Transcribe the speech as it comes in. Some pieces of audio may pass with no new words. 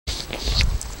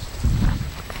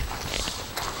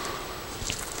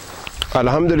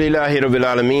Alhamdulillahi Rabbil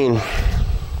Alameen.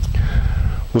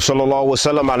 Wa sallallahu wa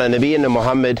sallam ala nabiyyina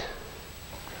Muhammad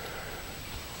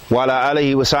wa ala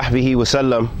alihi wa sahbihi wa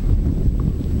sallam.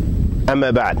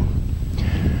 Amma ba'd.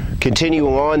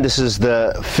 Continuing on, this is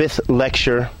the fifth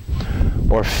lecture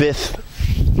or fifth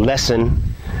lesson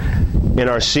in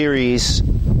our series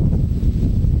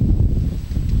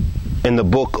in the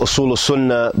book Usool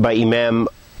Sunnah by Imam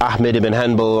Ahmed ibn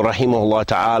Hanbal rahimahullah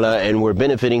ta'ala, and we're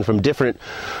benefiting from different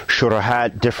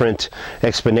shurahat, different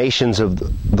explanations of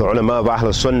the ulama of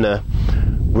Ahl Sunnah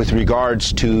with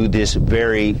regards to this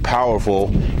very powerful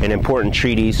and important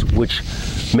treatise, which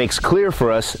makes clear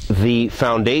for us the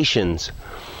foundations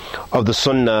of the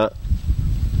Sunnah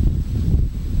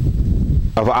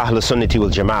of Ahl Sunnati wal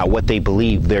Jama'ah, what they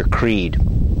believe, their creed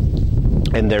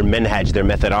and their minhaj, their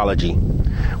methodology,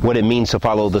 what it means to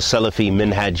follow the Salafi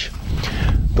minhaj,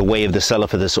 the way of the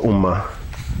Salaf of this ummah,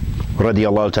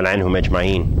 radiyallahu ta'ala anhum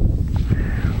ajma'een.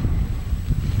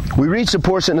 We reached a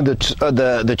portion of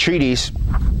the treatise.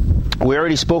 We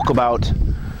already spoke about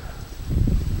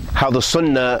how the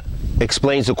Sunnah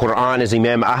explains the Quran, as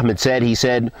Imam Ahmed said. He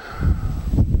said,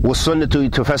 وَالسُّنَّةُ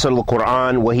تُفَسِّرُ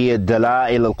الْقُرْآنِ وَهِيَ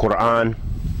دَلَائِلُ الْقُرْآنِ,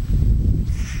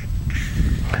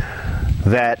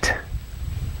 that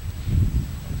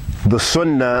the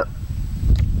Sunnah,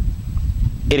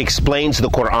 it explains the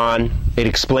Quran, it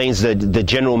explains the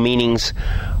general meanings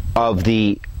of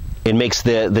it makes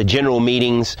the general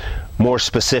meanings more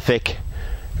specific,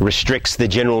 restricts the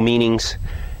general meanings,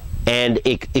 and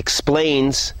it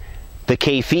explains the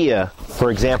kayfiyah.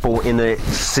 For example, in the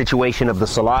situation of the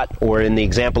salat, or in the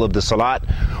example of the salat,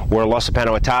 where Allah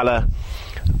subhanahu wa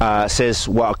ta'ala says,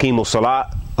 wa aqimu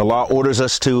salat, Allah orders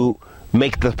us to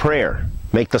make the prayer,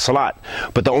 make the salat.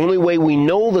 But the only way we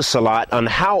know the salat, on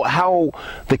how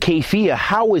the kayfiyah,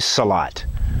 how is salat,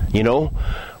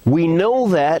 we know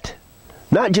that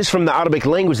not just from the Arabic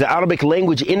language. The Arabic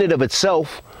language in and of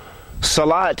itself,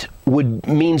 salat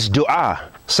means dua,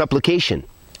 supplication,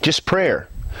 just prayer.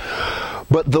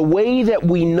 But the way that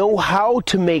we know how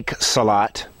to make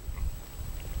salat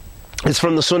is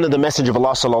from the Sunnah of the Messenger of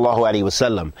Allah sallallahu alaihi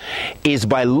wasallam, is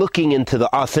by looking into the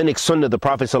authentic Sunnah of the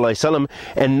Prophet sallallahu alaihi wasallam,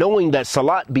 and knowing that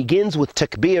salat begins with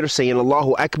takbir, saying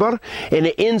Allahu Akbar, and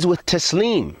it ends with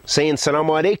taslim, saying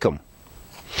Assalamu alaikum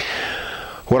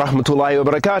wa rahmatullahi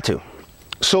wa barakatuh.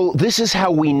 So this is how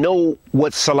we know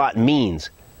what salat means.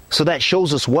 So that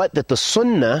shows us what? That the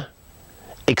Sunnah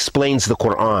explains the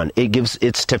Quran. It gives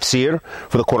its tafsir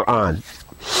for the Quran.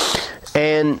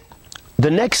 And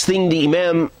the next thing the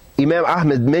Imam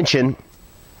Ahmed mentioned,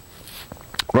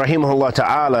 rahimahullah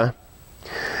ta'ala,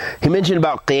 he mentioned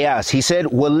about qiyas. He said,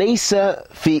 وَلَيْسَ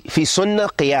fi sunnah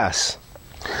qiyas.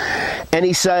 And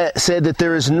he said that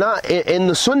there is not, in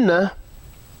the Sunnah,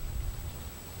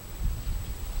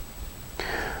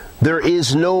 there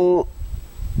is no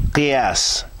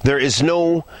qiyas. There is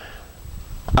no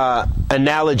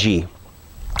analogy,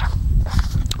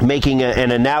 making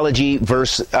an analogy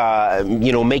versus,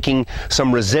 making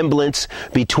some resemblance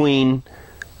between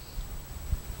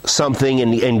something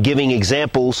and giving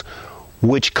examples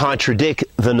which contradict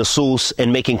the nusus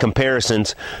and making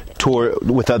comparisons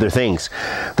with other things.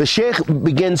 The Sheikh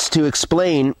begins to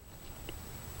explain.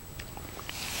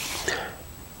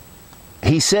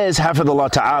 He says,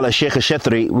 Hafidhullah Ta'ala, Sheikh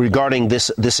al-Shatri, regarding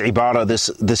this ibara,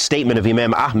 this statement of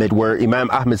Imam Ahmed, where Imam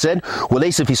Ahmed said,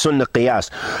 وَلَيْسَ فِي سُنَّةِ قِيَاسٍ,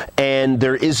 and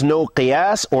there is no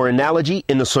qiyas or analogy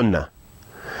in the Sunnah.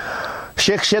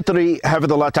 Sheikh Shatri,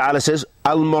 Hafidhullah Ta'ala, says,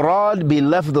 Al-Murad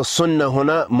bi-lafdh al-Sunnah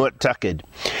huna mu'taqid.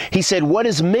 He said, what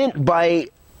is meant by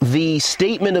the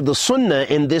statement of the Sunnah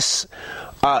in this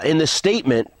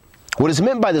statement, what is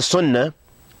meant by the Sunnah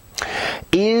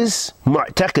is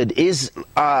mu'taqid, is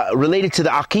related to the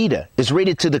aqidah, is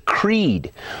related to the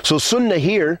creed. So Sunnah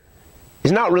here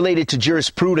is not related to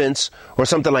jurisprudence or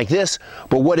something like this,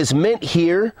 but what is meant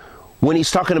here when he's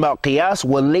talking about qiyas,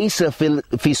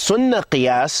 وَلَيْسَ fi sunnah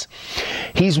qiyas,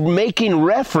 he's making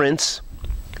reference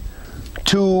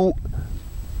to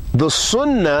the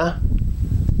Sunnah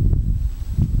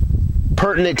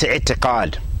pertinent to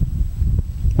i'tiqad,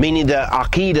 meaning the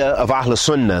aqidah of Ahl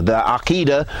Sunnah, the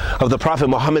aqidah of the Prophet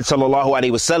Muhammad sallallahu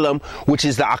alaihi wasallam, which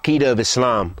is the aqidah of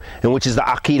Islam, and which is the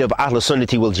aqidah of Ahl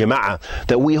Sunnati wal Jama'ah,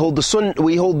 that we hold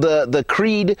the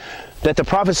creed that the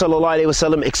Prophet sallallahu alaihi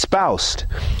wasallam espoused,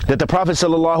 that the Prophet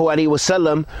sallallahu alaihi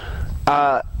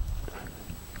wasallam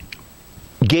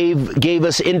gave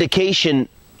us indication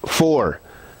for,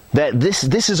 that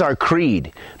this is our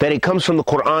creed, that it comes from the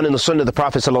Quran and the Sunnah of the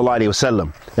Prophet sallallahu alaihi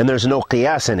wasallam, and there's no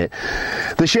qiyas in it.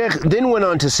 The Sheikh then went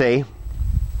on to say,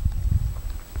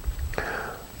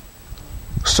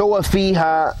 سوى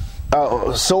فيها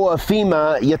سواء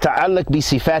فيما يتعلق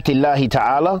بصفات الله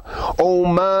تعالى أو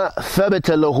ما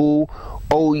ثبت له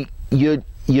أو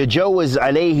يجوز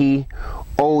عليه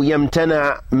أو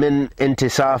يمتنع من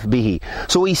انتصاف به.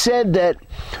 So he said that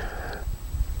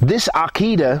this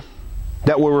aqidah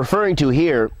that we're referring to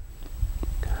here,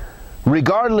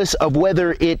 regardless of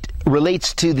whether it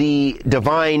relates to the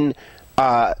divine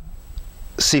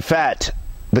sifat,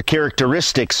 the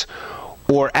characteristics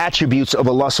or attributes of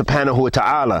Allah subhanahu wa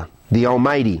ta'ala, the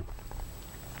Almighty,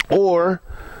 or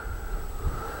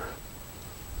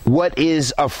what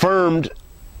is affirmed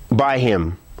by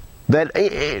Him, that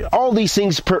all these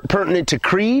things pertinent to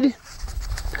creed,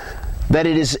 that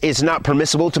it's not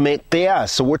permissible to make qiyas.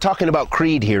 So we're talking about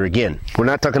creed here again. We're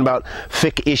not talking about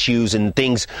fiqh issues and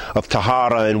things of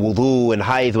tahara and wudu and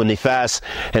hayd and nifas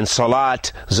and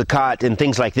salat, zakat and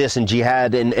things like this and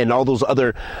jihad and all those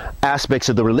other aspects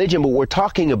of the religion, but we're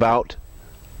talking about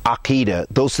aqidah,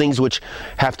 those things which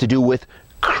have to do with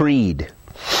creed.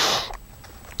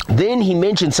 Then he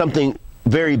mentioned something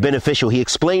very beneficial. He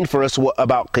explained for us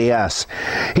about qiyas.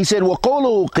 He said,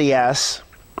 وَقَوْلُهُ qiyas,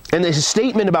 and there's a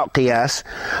statement about qiyas,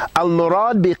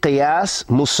 al-murad bi-qiyas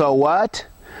musawat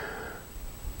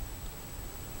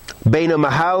bayna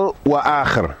mahal wa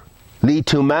akhir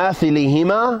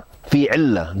litumathilihima fi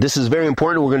illa. This is very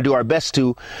important. We're going to do our best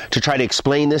to try to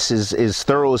explain this as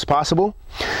thorough as possible.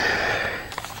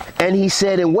 And he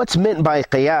said, and what's meant by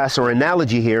qiyas or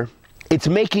analogy here, it's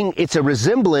a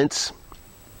resemblance,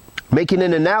 making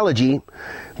an analogy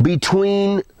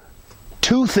between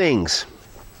two things.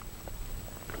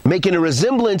 Making a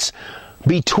resemblance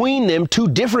between them, two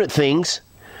different things,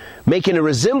 making a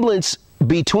resemblance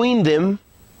between them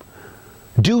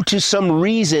due to some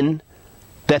reason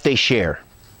that they share,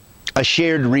 a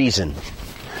shared reason.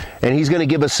 And he's going to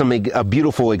give us a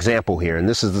beautiful example here. And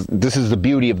this is the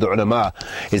beauty of the ulama,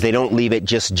 is they don't leave it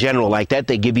just general like that.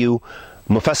 They give you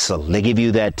mufassal. They give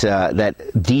you that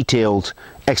detailed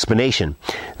explanation.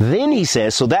 Then he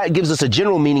says, so that gives us a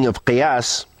general meaning of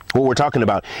qiyas. What we're talking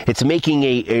about, it's making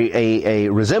a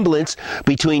resemblance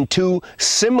between two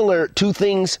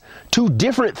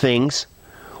different things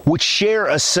which share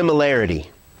a similarity.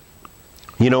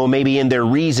 You know, maybe in their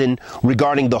reason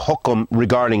regarding the hukum,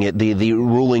 regarding it, the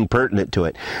ruling pertinent to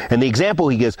it. And the example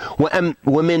he gives,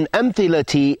 وَمِنْ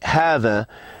أَمْثِلَةِ هَذَا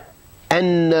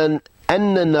أَنَّ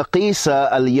نَقِيسَ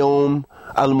الْيَوْمِ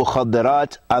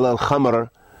الْمُخَدَّرَاتِ عَلَى الْخَمْرِ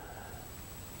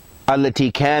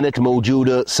التي كانت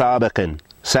موجودة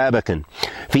سابقا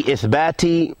في إثبات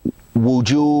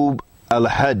وجوب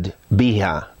الحد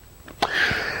بها.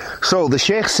 So the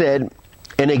Sheikh said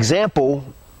an example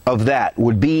of that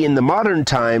would be in the modern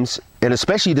times, and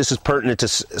especially this is pertinent to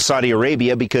Saudi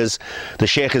Arabia because the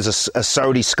Sheikh is a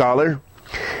Saudi scholar,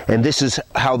 and this is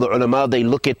how the ulama, they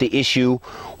look at the issue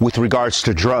with regards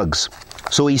to drugs.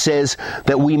 So he says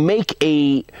that we make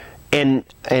an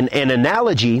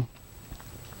analogy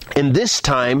in this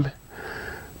time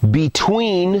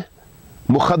between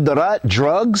mukhaddarat,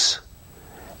 drugs,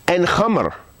 and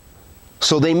khamr.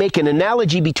 So they make an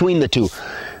analogy between the two,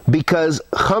 because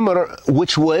khamr,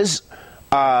 which was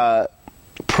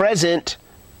present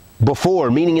before,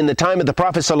 meaning in the time of the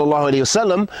Prophet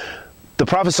ﷺ, the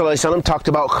Prophet ﷺ talked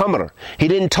about khamr. He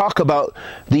didn't talk about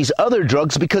these other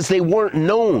drugs because they weren't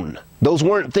known. Those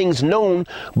weren't things known,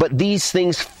 but these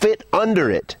things fit under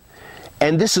it.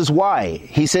 And this is why.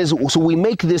 He says, so we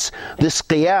make this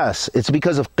qiyas. It's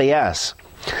because of qiyas.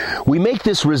 We make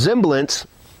this resemblance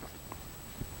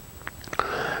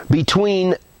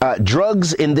between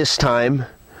drugs in this time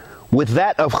with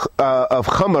that of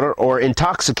khamr, or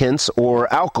intoxicants,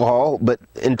 or alcohol, but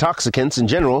intoxicants in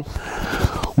general,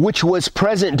 which was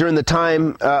present during the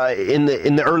time in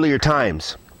the earlier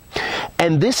times.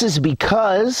 And this is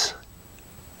because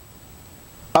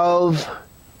of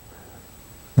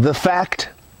the fact,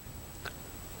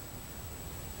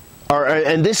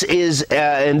 and this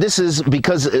is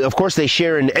because, of course, they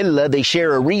share an illah, they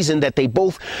share a reason that they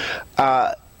both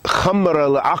khamr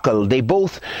al-aql, they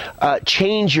both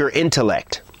change your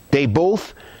intellect. They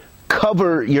both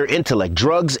cover your intellect.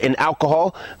 Drugs and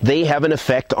alcohol, they have an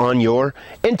effect on your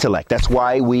intellect. That's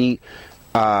why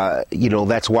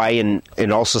that's why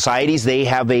in all societies they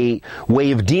have a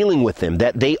way of dealing with them,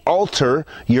 that they alter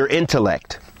your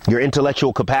intellect, your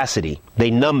intellectual capacity.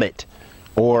 They numb it,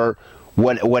 or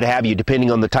what have you,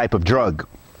 depending on the type of drug.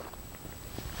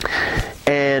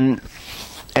 And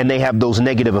they have those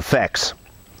negative effects.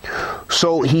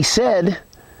 So he said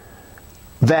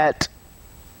that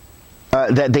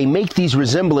they make these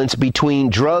resemblance between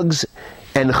drugs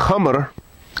and khamr,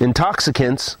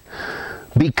 intoxicants,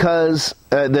 because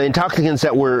the intoxicants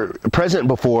that were present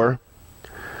before,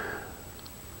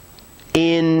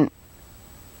 in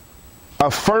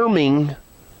affirming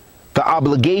the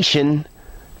obligation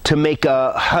to make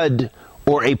a had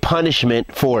or a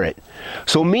punishment for it.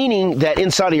 So meaning that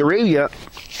in Saudi Arabia,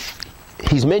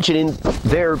 he's mentioning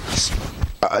there,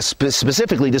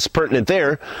 specifically this is pertinent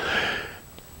there,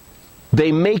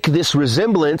 they make this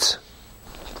resemblance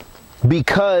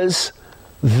because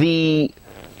in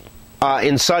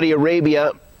Saudi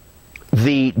Arabia,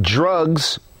 the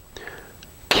drugs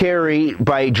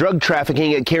by drug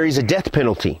trafficking, it carries a death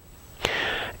penalty.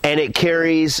 And it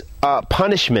carries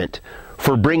punishment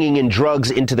for bringing in drugs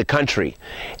into the country.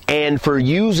 And for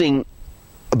using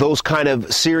those kind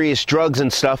of serious drugs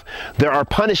and stuff, there are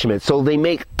punishments. So they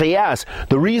make qiyas.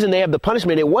 The reason they have the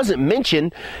punishment,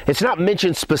 it's not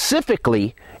mentioned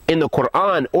specifically in the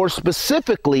Quran or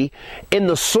specifically in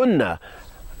the Sunnah.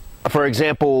 For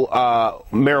example,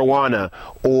 marijuana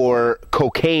or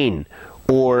cocaine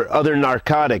or other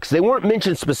narcotics. They weren't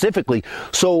mentioned specifically.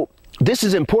 So this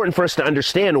is important for us to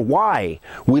understand why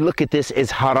we look at this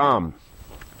as haram.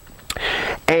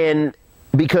 And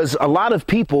because a lot of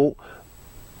people,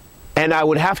 and I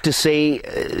would have to say,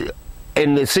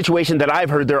 in the situation that I've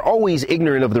heard, they're always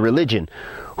ignorant of the religion,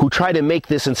 who try to make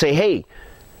this and say, hey,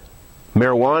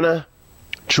 marijuana,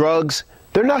 drugs,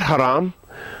 they're not haram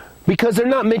because they're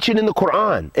not mentioned in the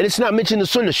Quran. And it's not mentioned in the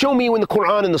Sunnah. Show me in the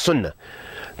Quran and the Sunnah.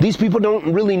 These people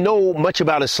don't really know much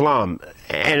about Islam.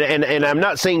 And I'm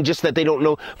not saying just that they don't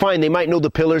know. Fine, they might know the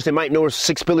pillars. They might know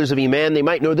 6 pillars of Iman. They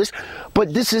might know this.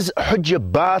 But this is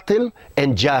hujja batil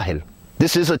and jahil.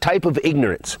 This is a type of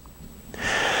ignorance.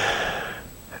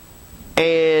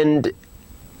 And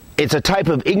it's a type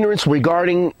of ignorance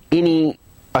regarding a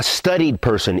studied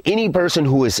person. Any person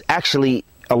who is actually,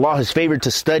 Allah has favored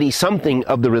to study something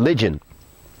of the religion.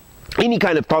 Any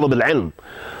kind of talib al-ilm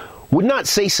would not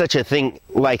say such a thing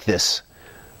like this.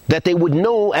 That they would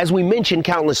know, as we mentioned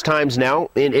countless times now,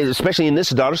 especially in this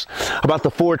dars, about the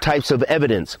 4 types of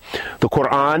evidence. The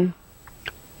Quran,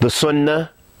 the Sunnah,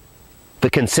 the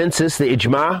consensus, the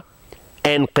ijma',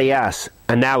 and qiyas,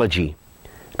 analogy.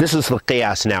 This is the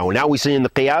qiyas now. Now we see in the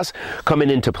qiyas coming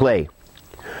into play.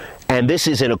 And this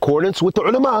is in accordance with the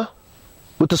ulama,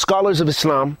 with the scholars of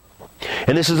Islam.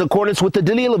 And this is in accordance with the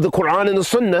dalil of the Quran and the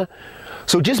Sunnah.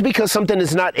 So just because something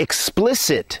is not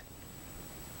explicitly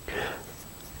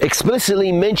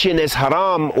mentioned as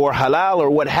haram or halal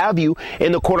or what have you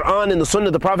in the Quran and the Sunnah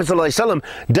of the Prophet ﷺ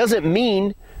doesn't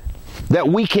mean that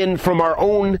we can, from our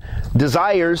own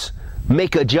desires,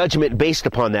 make a judgment based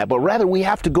upon that. But rather we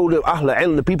have to go to Ahl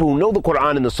Ilm, the people who know the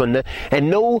Quran and the Sunnah, and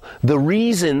know the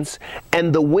reasons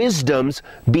and the wisdoms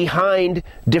behind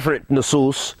different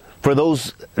nusus. For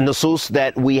those nusus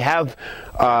that we have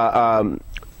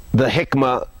the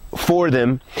hikmah for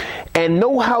them, and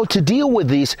know how to deal with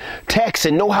these texts,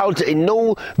 and know how to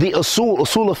know the usool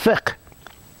of fiqh,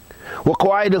 wa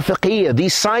qawaid al-fiqhiyya,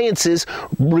 these sciences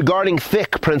regarding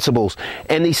fiqh principles,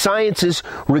 and these sciences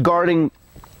regarding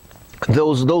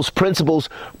those principles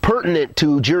pertinent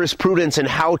to jurisprudence, and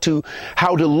how to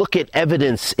look at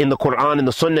evidence in the Quran and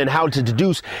the Sunnah, and how to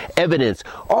deduce evidence.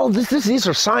 All these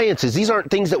are sciences. These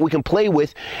aren't things that we can play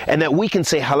with and that we can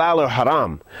say halal or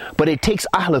haram. But it takes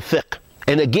ahl fiqh.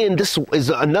 And again, this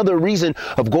is another reason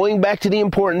of going back to the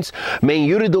importance, man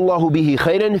yuridullahu bihi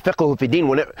khayran fiqhu fi din,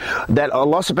 that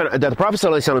the Prophet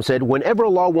ﷺ said, whenever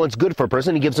Allah wants good for a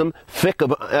person, He gives them fiqh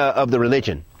of the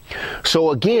religion.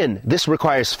 So again, this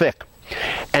requires fiqh.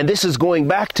 And this is going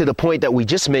back to the point that we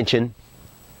just mentioned,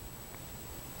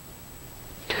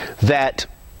 that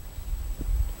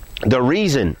the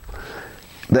reason,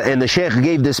 and the Sheikh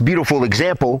gave this beautiful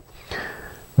example,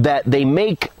 that they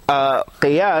make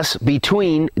qiyas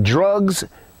between drugs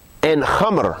and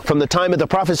khamr. From the time of the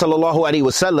Prophet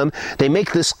ﷺ, they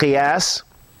make this qiyas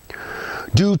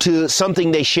due to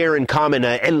something they share in common,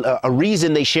 a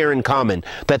reason they share in common,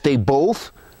 that they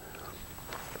both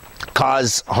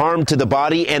cause harm to the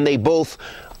body, and they both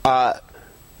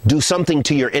do something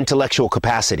to your intellectual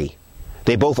capacity.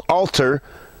 They both alter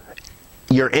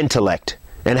your intellect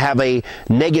and have a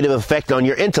negative effect on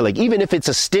your intellect. Even if it's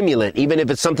a stimulant, even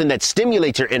if it's something that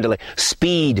stimulates your intellect,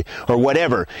 speed or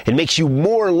whatever, it makes you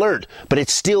more alert, but it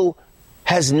still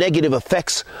has negative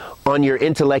effects on your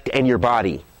intellect and your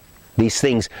body. These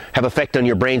things have effect on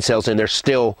your brain cells, and they're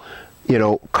still,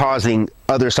 causing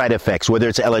other side effects, whether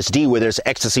it's LSD, whether it's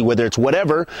ecstasy, whether it's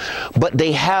whatever. But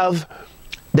they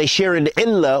share an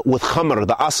illah with khamr,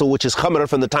 the asl, which is khamr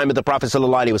from the time of the Prophet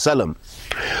ﷺ.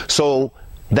 So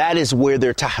that is where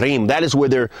they're tahrim, that is where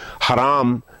they're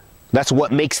haram, that's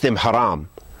what makes them haram.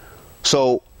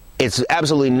 So it's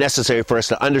absolutely necessary for us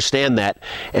to understand that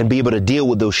and be able to deal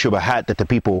with those shubahat that the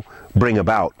people bring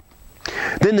about.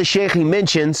 Then the Sheikh, he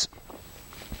mentions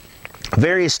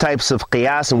various types of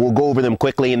qiyas, and we'll go over them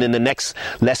quickly, and in the next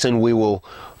lesson we will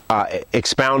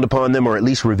expound upon them, or at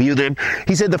least review them.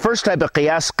 He said the first type of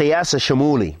qiyas, qiyas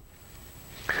al-shumuli.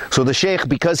 So the Sheikh,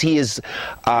 because he is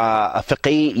a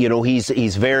faqih,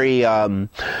 he's very,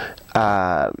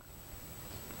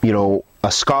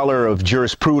 a scholar of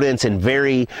jurisprudence, and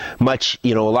very much,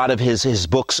 a lot of his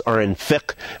books are in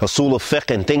fiqh, Usool of fiqh,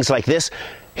 and things like this.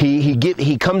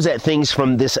 He comes at things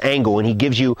from this angle, and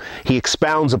he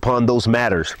expounds upon those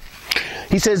matters.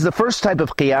 He says the first type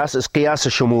of qiyas is qiyas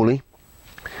al-shumuli,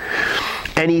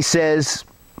 and he says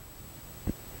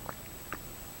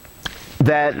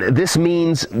that this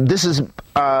is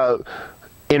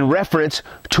in reference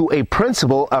to a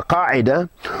principle, a qaida,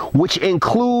 which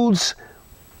includes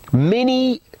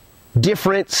many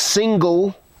different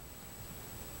single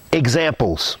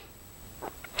examples.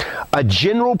 A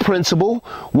general principle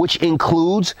which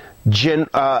includes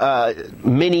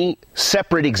many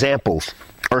separate examples,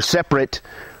 or separate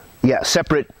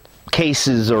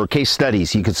cases or case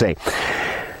studies, you could say.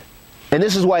 And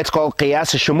this is why it's called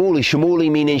qiyas al-shumuli. Shumuli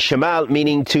meaning shamal,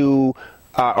 meaning to,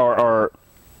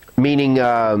 meaning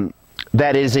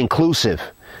that is inclusive.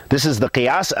 This is the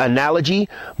qiyas analogy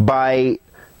by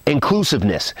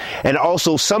inclusiveness. And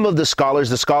also some of the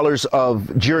scholars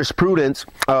of jurisprudence,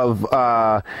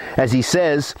 as he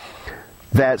says,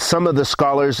 that some of the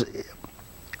scholars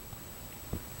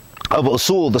of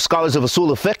usool, the scholars of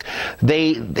usool of fiqh,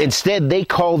 they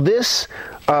call this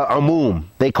umum.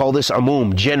 They call this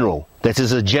umum, general. This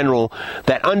is a general,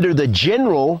 that under the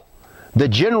general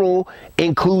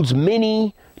includes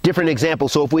many different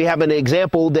examples. So if we have an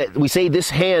example that we say the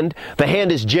hand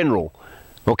is general,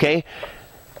 okay?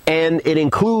 And it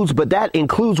includes, but that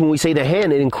includes, when we say the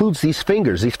hand, it includes these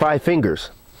fingers, these 5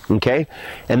 fingers. Okay?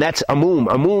 And that's umum.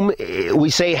 Umum, we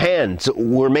say hand. So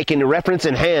we're making a reference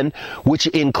in hand, which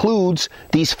includes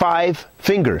these 5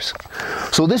 fingers.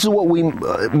 So this is what we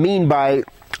mean by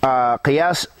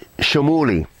qiyas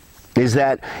shumuli, is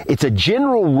that it's a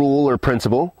general rule or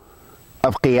principle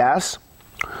of qiyas,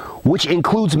 which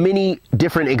includes many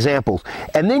different examples.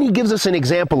 And then he gives us an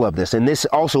example of this, and this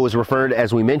also is referred,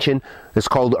 as we mentioned, it's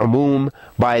called umum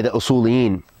by the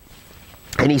usuliyin.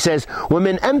 And he says,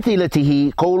 وَمِنْ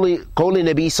أَمْثِلَتِهِ قَوْلِ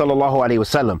نَبِي صَلَّى اللَّهُ عَلَيْهِ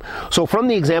وَسَلَّمَ. So from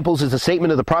the examples is the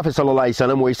statement of the Prophet sallallahu alaihi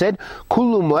wasallam, where he said,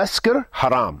 كُلُّ مُؤَسْكِرْ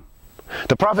haram.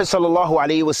 The Prophet sallallahu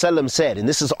alaihi wasallam said, and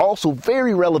this is also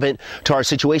very relevant to our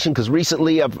situation, because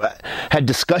recently I've had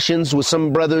discussions with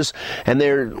some brothers, and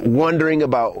they're wondering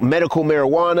about medical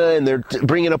marijuana, and they're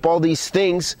bringing up all these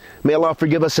things. May Allah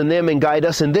forgive us in them and guide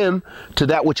us in them to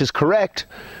that which is correct.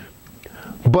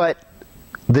 But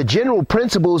the general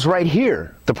principle is right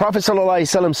here. The Prophet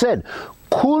ﷺ said,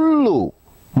 Kullu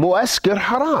mu'askir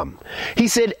haram. He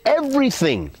said,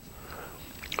 everything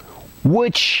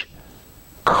which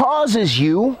causes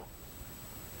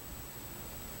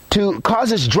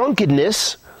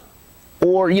drunkenness,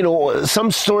 or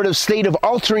some sort of state of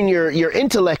altering your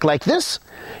intellect like this,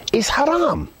 is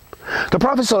haram. The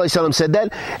Prophet ﷺ said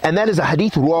that, and that is a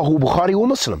hadith Rawahu Bukhari wa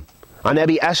Muslim. عن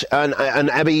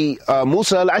أبي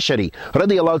موسى الأشعري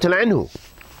رضي الله تعالى عنه.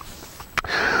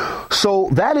 So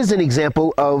that is an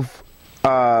example of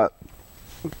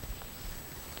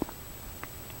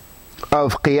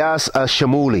qiyas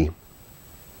al-shumuli.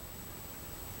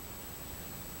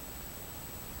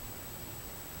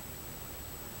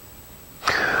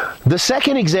 The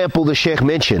second example the Sheikh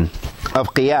mentioned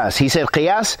of qiyas, he said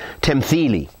qiyas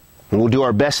tamthili. And we'll do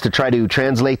our best to try to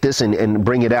translate this and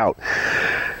bring it out.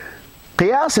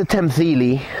 قياس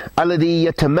التمثيلي الذي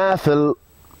يتماثل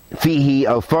فيه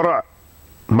الفرع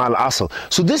مع الأصل.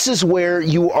 So this is where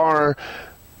you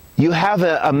have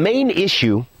a main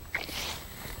issue.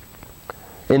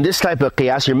 In this type of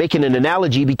qiyas, you're making an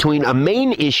analogy between a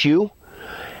main issue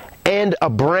and a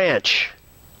branch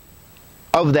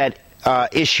of that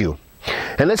issue.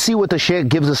 And let's see what the Sheikh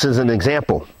gives us as an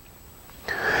example.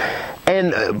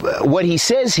 And what he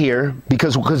says here,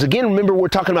 because again, remember, we're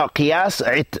talking about qiyas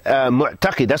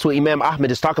mu'taqid. That's what Imam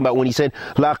Ahmed is talking about when he said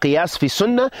la qiyas fi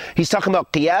sunnah. He's talking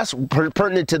about qiyas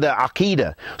pertinent to the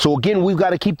aqidah. So again, we've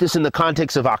got to keep this in the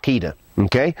context of aqidah.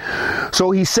 Okay?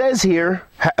 So he says here,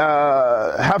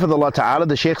 Hafidh Allah Ta'ala,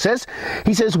 the Sheikh says,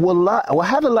 he says,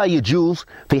 وَهَذَا لَا يَجُوزُ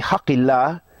فِي حَقِّ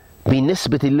اللَّهِ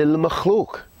بِنِسْبَةِ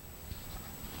لِلْمَخْلُوقِ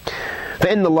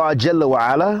فَإِنَّ اللَّهَ جَلَّ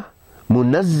وَعَلَى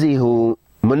منزه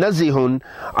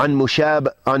عن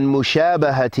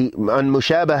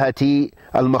مشابهة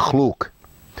المخلوق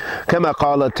كما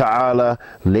قال تعالى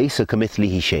ليس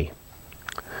كمثله شيء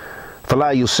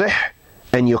فلا يصح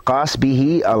أن يقاس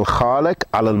به الخالق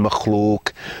على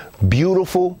المخلوق.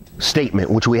 Beautiful statement,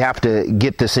 which we have to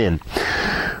get this in.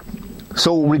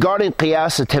 So regarding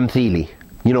qiyas tamthili,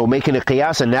 making a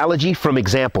qiyas analogy from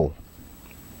example,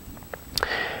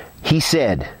 he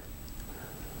said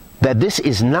that this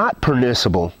is not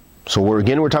permissible. So we're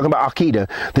talking about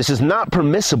Aqidah. This is not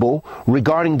permissible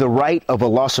regarding the right of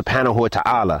Allah subhanahu wa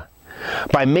ta'ala.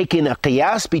 By making a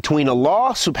qiyas between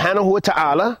Allah subhanahu wa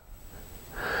ta'ala,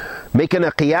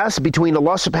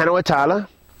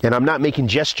 and I'm not making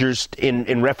gestures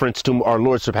in reference to our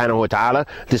Lord subhanahu wa ta'ala.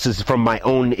 This is from my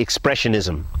own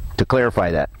expressionism, to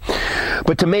clarify that.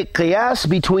 But to make qiyas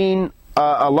between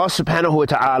Allah subhanahu wa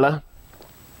ta'ala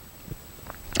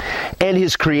and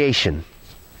His creation,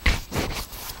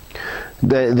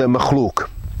 the makhluk,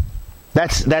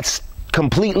 that's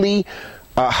completely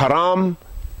haram,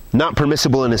 not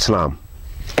permissible in Islam,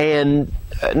 and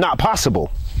not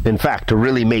possible, in fact, to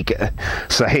really make it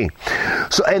sahih.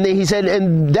 So, and then he said,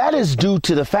 and that is due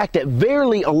to the fact that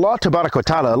verily Allah tabarak wa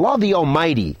ta'ala, Allah the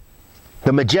Almighty,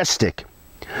 the Majestic,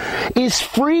 is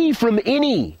free from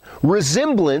any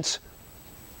resemblance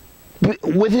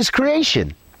with His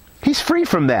creation. He's free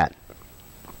from that.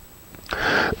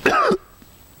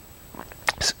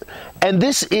 And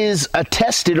this is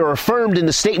attested or affirmed in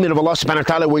the statement of Allah subhanahu wa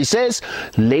ta'ala where He says,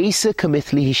 Laysa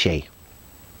kamithlihi shay.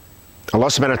 Allah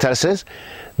subhanahu wa ta'ala says,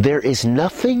 there is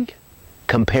nothing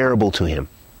comparable to Him.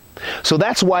 So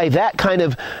that's why that kind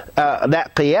of,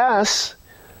 that qiyas,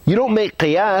 you don't make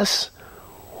qiyas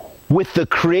with the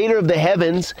Creator of the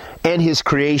heavens and His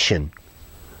creation.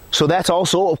 So that's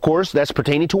also, of course, that's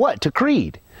pertaining to what? To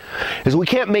creed. Is we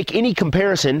can't make any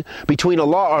comparison between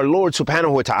Allah, our Lord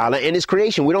subhanahu wa ta'ala, and His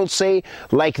creation. We don't say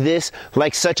like this,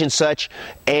 like such and such,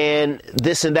 and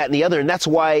this and that and the other. And that's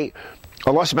why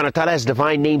Allah subhanahu wa ta'ala has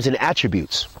divine names and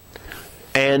attributes.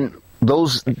 And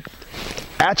those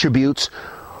attributes,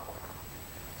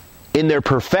 in their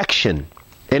perfection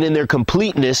and in their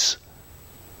completeness,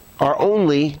 are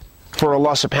only for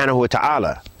Allah subhanahu wa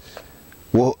ta'ala.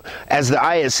 Well, as the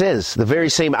ayat says, the very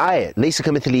same ayat, لَيْسَ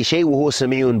كَمِثْلِهِ شَيْءٌ وَهُوَ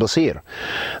السَّمِيعُ الْبَصِيرُ,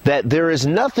 that there is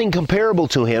nothing comparable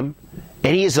to Him,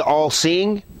 and He is the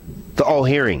all-seeing, the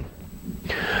all-hearing.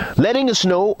 Letting us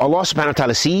know Allah subhanahu wa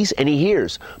ta'ala sees and He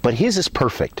hears, but His is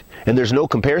perfect, and there's no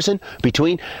comparison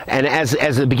between, and as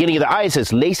the beginning of the ayat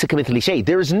says, لَيْسَ كَمِثْلِهِ شَيْءٌ,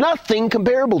 there is nothing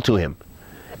comparable to Him.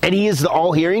 And He is the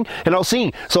all-hearing and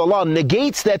all-seeing. So Allah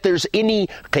negates that there's any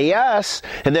qiyas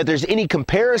and that there's any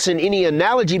comparison, any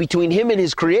analogy between Him and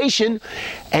His creation,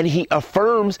 and He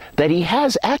affirms that He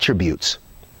has attributes.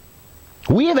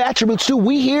 We have attributes too.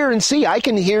 We hear and see. I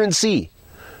can hear and see.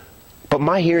 But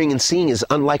my hearing and seeing is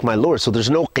unlike my Lord, so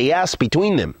there's no qiyas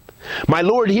between them. My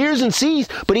Lord hears and sees,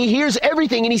 but He hears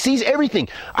everything and He sees everything.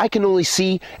 I can only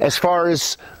see as far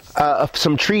as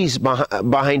some trees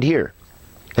behind here,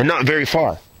 and not very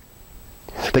far.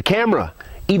 The camera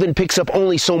even picks up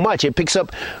only so much. It picks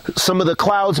up some of the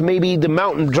clouds, maybe the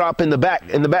mountain drop in the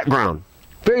background.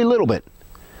 Very little bit.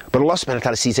 But Allah subhanahu wa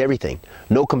ta'ala sees everything.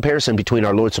 No comparison between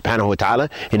our Lord subhanahu wa ta'ala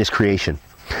and His creation.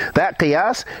 That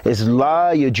qiyas is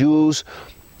la yajuz,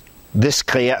 this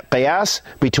qiyas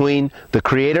between the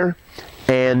Creator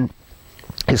and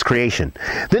His creation.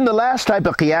 Then the last type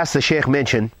of qiyas the Sheikh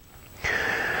mentioned,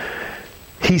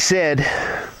 he said,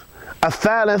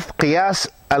 الثالث قياس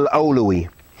الأولوي.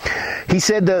 He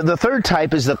said the third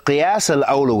type is the qiyas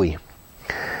al-awlawi.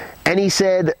 And he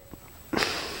said,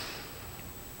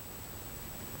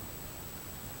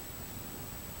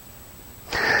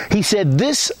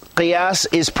 this qiyas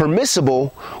is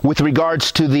permissible with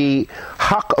regards to the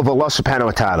haqq of Allah subhanahu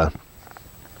wa ta'ala.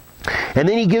 And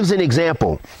then he gives an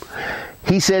example.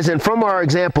 He says, and from our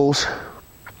examples,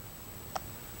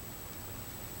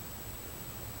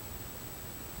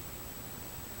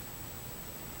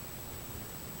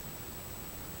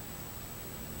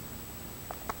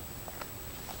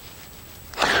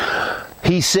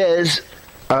 he says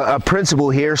a principle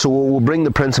here, so we'll bring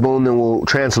the principle and then we'll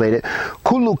translate it.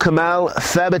 كل كمال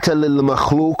ثابت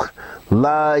للمخلوق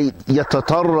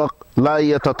لا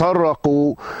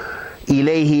يتطرق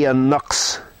إليه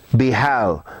النقص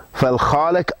بحال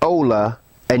فالخالق أولى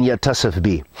أن يتصف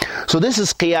به. So this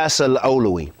is قياس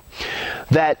الأولوي,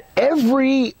 that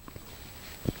every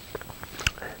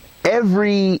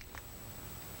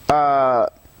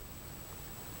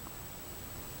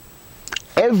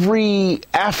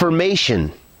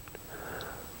affirmation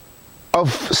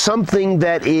of something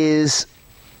that is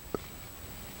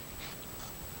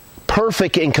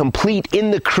perfect and complete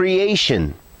in the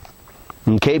creation,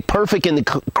 okay, perfect and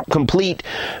complete,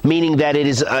 meaning that it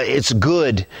is it's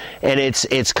good and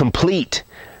it's complete,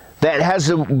 that has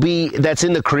to be, that's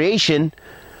in the creation,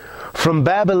 from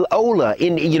Babel Ola,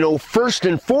 in first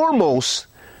and foremost,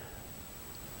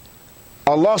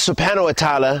 Allah subhanahu wa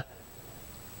ta'ala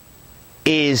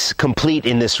is complete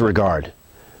in this regard.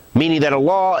 Meaning that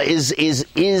Allah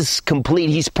is complete.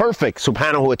 He's perfect,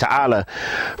 subhanahu wa ta'ala.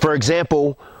 For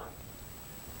example,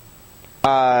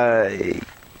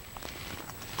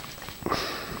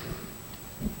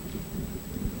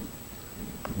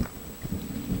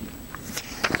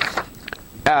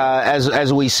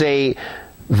 as we say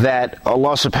that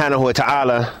Allah subhanahu wa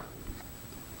ta'ala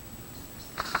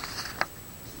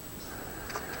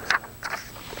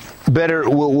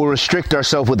we'll restrict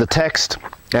ourselves with the text,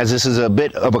 as this is a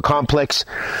bit of a complex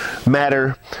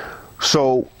matter.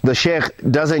 So the Sheikh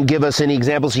doesn't give us any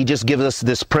examples, he just gives us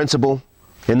this principle,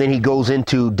 and then he goes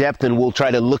into depth, and we'll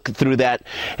try to look through that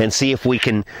and see if we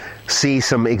can see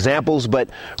some examples. But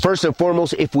first and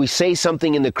foremost, if we say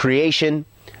something in the creation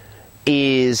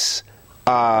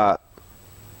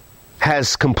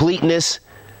has completeness,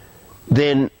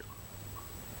 then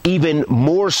even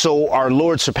more so our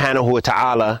Lord subhanahu wa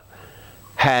ta'ala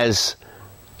has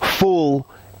full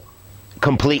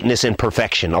completeness and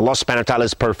perfection. Allah subhanahu wa ta'ala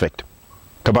is perfect,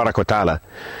 tabarak wa ta'ala,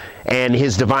 and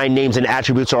His divine names and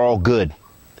attributes are all good,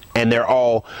 and they're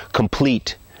all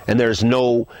complete, and there's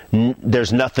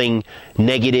nothing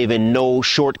negative and no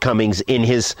shortcomings in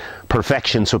His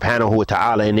perfection subhanahu wa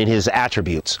ta'ala and in His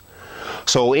attributes.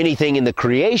 So anything in the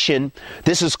creation,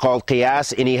 this is called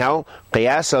qiyas, anyhow,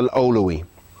 qiyas al-awlawi.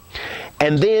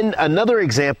 And then another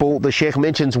example, the Sheikh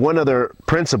mentions one other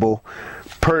principle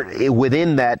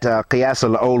within that qiyas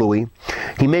al-awlawi.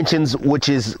 He mentions, which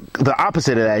is the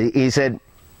opposite of that. He said,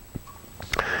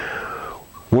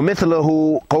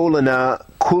 وَمِثْلَهُ قَوْلَنَا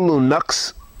كُلُّ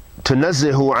نَقْص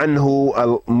تُنَزِّهُ عَنْهُ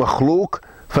الْمَخْلُوقِ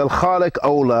فَالْخَالِقُ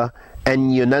أَوْلَى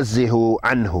أَنْ يُنَزِّهُ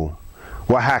عَنْهُ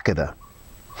وَهَكَذَا.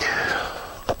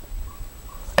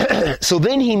 So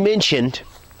then he mentioned,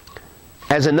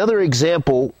 as another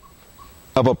example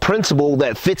of a principle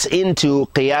that fits into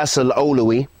qiyas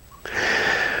al-awlawi,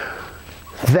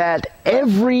 that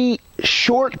every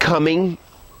shortcoming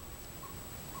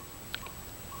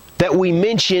that we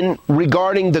mention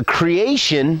regarding the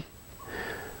creation,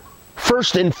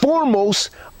 first and foremost,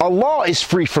 Allah is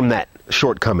free from that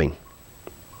shortcoming.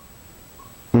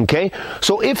 Okay?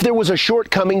 So if there was a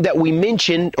shortcoming that we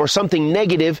mentioned, or something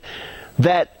negative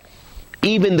that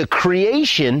even the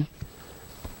creation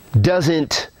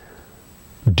doesn't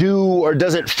do or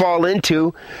doesn't fall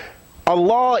into,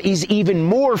 Allah is even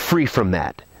more free from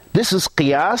that. This is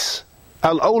qiyas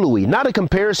al-awlawi, not a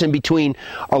comparison between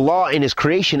Allah and His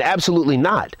creation, absolutely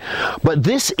not. But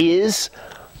this is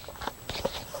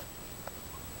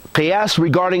qiyas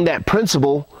regarding that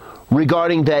principle,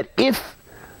 regarding that if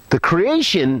the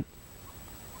creation,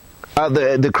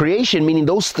 the creation, meaning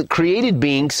those created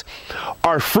beings,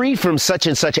 are free from such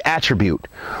and such attribute,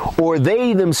 or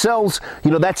they themselves,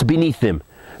 that's beneath them,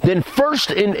 then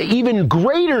first and even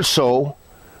greater so,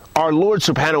 our Lord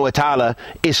subhanahu wa ta'ala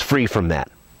is free from that.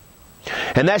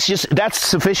 And that's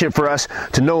sufficient for us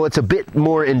to know. It's a bit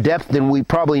more in depth than we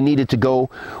probably needed to go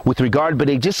with regard, but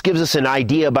it just gives us an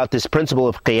idea about this principle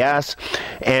of qiyas,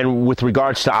 and with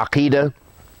regards to aqidah.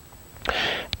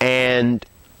 And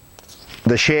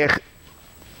the Sheikh,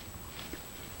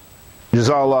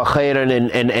 Jazallah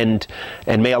khairan,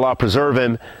 and may Allah preserve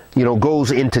him,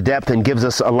 goes into depth and gives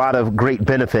us a lot of great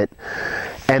benefit.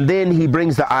 And then he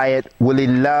brings the ayat,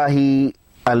 وَلِلَّهِ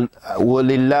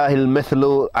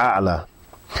الْمِثْلُ أَعْلَى,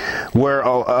 where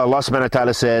Allah subhanahu wa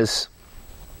ta'ala says,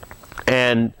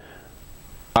 and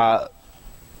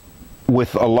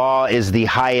with Allah is the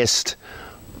highest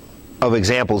of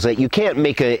examples, that you can't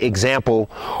make an example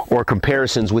or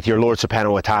comparisons with your Lord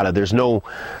subhanahu wa ta'ala. There's no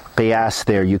qiyas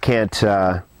there. You can't,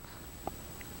 that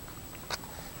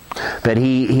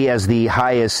He has the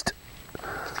highest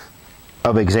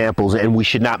of examples, and we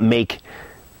should not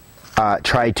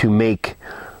try to make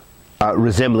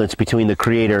resemblance between the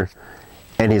Creator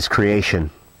and His creation.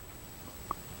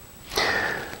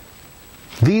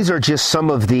 These are just some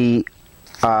of the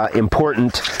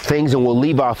important things, and we'll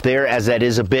leave off there, as that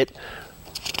is a bit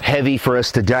heavy for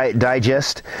us to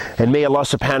digest. And may Allah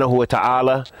subhanahu wa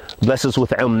ta'ala bless us with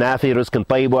nafi, rizqan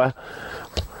tayyiba,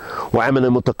 wa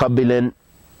amalan mutaqabbilan.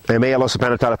 And may Allah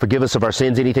subhanahu wa ta'ala forgive us of our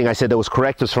sins. Anything I said that was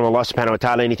correct was from Allah subhanahu wa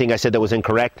ta'ala. Anything I said that was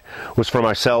incorrect was from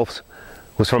myself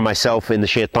and the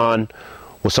shaitan.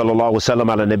 Wa sallallahu wa sallam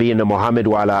ala nabiyyina Muhammad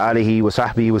wa ala alihi wa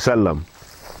sahbihi wa sallam.